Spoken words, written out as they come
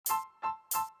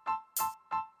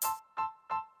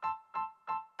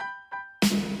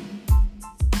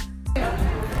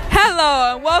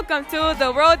Hello and welcome to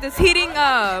The World is Heating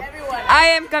Up.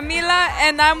 I am Camila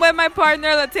and I'm with my partner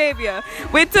Latavia.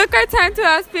 We took our time to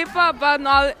ask people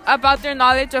about their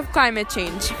knowledge of climate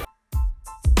change.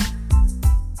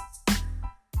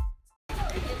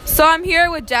 So I'm here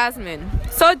with Jasmine.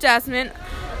 So Jasmine,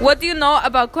 what do you know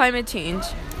about climate change?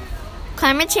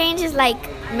 Climate change is like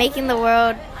making the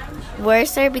world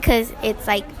worser because it's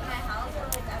like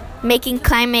making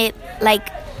climate like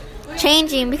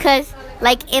changing because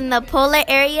like in the polar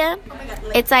area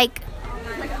it's like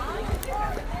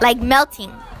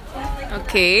melting.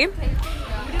 Okay.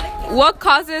 What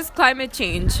causes climate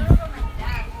change?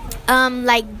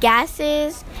 Like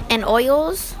gases and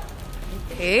oils.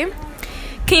 Okay.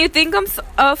 Can you think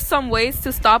of some ways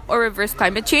to stop or reverse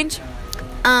climate change?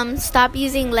 Stop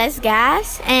using less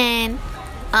gas and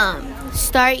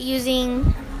start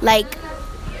using like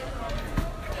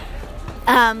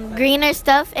greener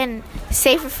stuff and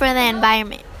safer for the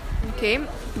environment. Okay.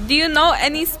 Do you know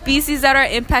any species that are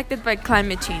impacted by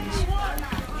climate change?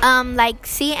 Like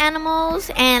sea animals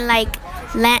and like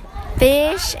land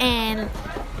fish and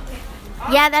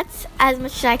yeah, that's as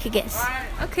much as I could guess.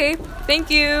 Okay. Thank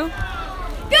you.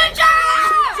 Good job!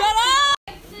 Shut up!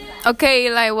 Okay,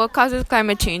 Eli, what causes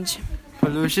climate change?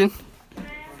 Pollution.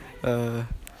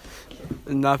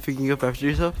 Not picking up after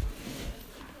yourself.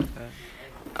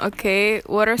 Okay,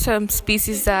 what are some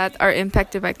species that are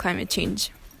impacted by climate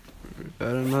change? I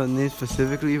don't know the name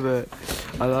specifically, but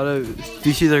a lot of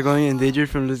species are going endangered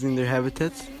from losing their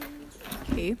habitats.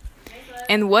 Okay.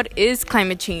 And what is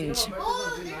climate change?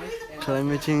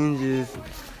 Climate change is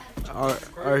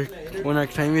when our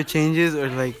climate changes, or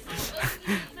like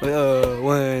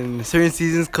when certain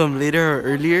seasons come later or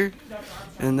earlier,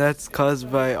 and that's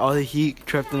caused by all the heat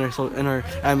trapped in our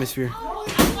atmosphere.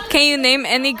 Can you name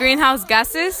any greenhouse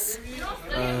gases?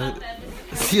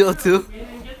 CO2.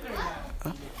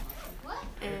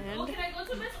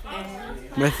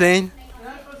 Methane.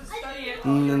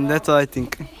 And that's all I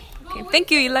think. Okay,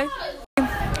 thank you, Eli.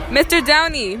 Mr.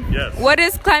 Downey. Yes. What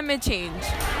is climate change?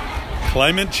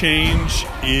 Climate change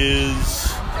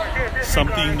is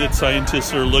something that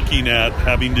scientists are looking at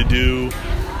having to do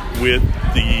with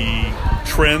the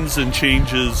trends and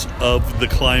changes of the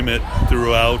climate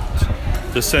throughout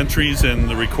the centuries and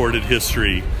the recorded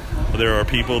history. There are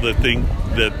people that think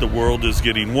that the world is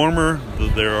getting warmer.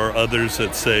 There are others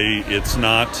that say it's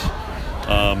not.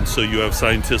 So you have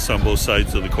scientists on both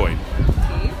sides of the coin.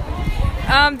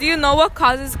 Do you know what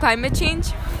causes climate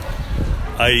change?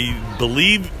 I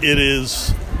believe it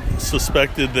is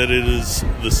suspected that it is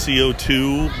the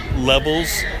CO2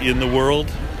 levels in the world,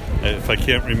 if I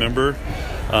can't remember.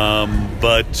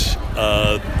 But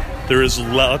there is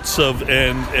lots of,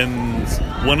 and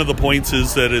one of the points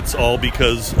is that it's all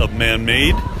because of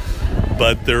man-made,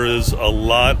 but there is a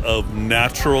lot of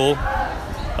natural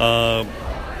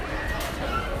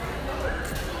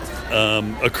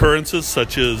occurrences,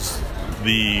 such as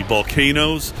the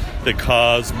volcanoes, that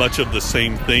cause much of the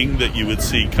same thing that you would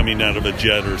see coming out of a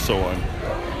jet or so on.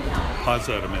 Pause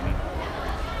that a minute.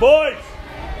 Boys,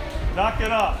 knock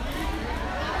it off.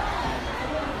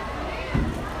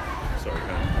 Sorry,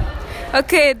 honey.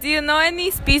 Okay, do you know any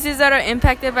species that are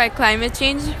impacted by climate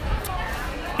change?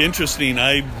 Interesting.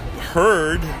 I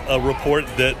heard a report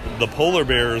that the polar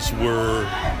bears were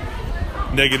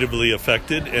negatively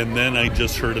affected, and then I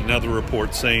just heard another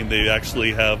report saying they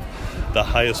actually have the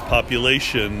highest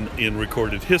population in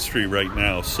recorded history right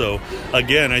now. So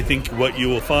again, I think what you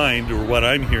will find, or what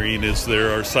I'm hearing, is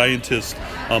there are scientists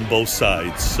on both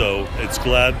sides. So it's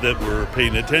glad that we're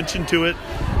paying attention to it.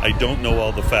 I don't know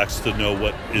all the facts to know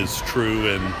what is true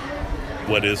and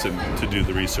what isn't, to do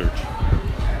the research.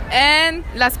 And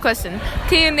last question.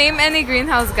 Can you name any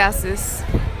greenhouse gases?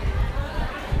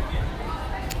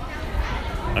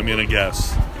 I'm going to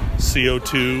guess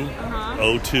CO2,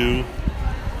 O2,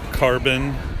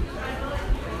 carbon,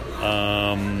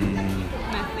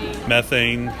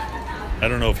 methane. I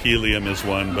don't know if helium is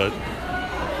one, but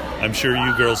I'm sure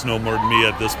you girls know more than me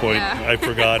at this point. Yeah. I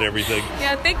forgot everything.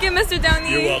 Yeah, thank you, Mr.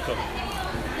 Downey. You're welcome.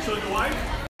 So do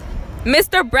I?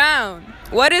 Mr. Brown,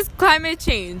 what is climate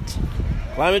change?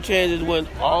 Climate change is when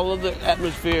all of the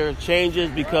atmosphere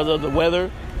changes because of the weather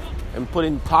and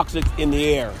putting toxics in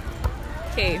the air.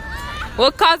 Okay.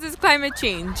 What causes climate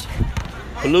change?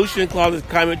 Pollution causes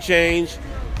climate change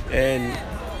and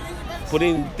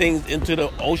putting things into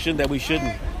the ocean that we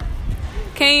shouldn't.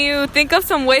 Can you think of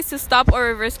some ways to stop or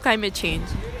reverse climate change?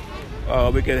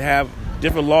 We can have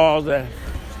different laws that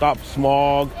stop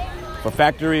smog for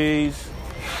factories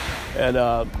and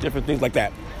different things like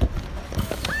that.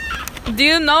 Do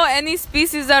you know any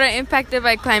species that are impacted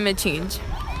by climate change?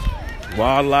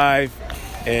 Wildlife,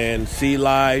 and sea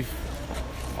life,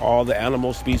 all the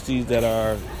animal species that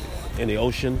are in the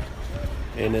ocean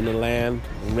and in the land,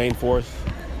 and rainforest.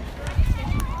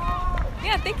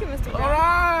 Yeah, thank you, Mr. Brown. All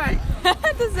right.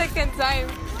 The second time.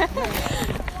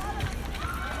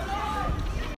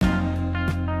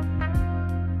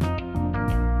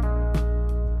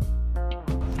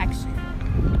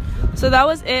 Action. So that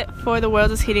was it for The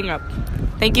World is Heating Up.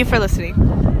 Thank you for listening.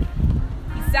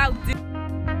 Peace out, dude.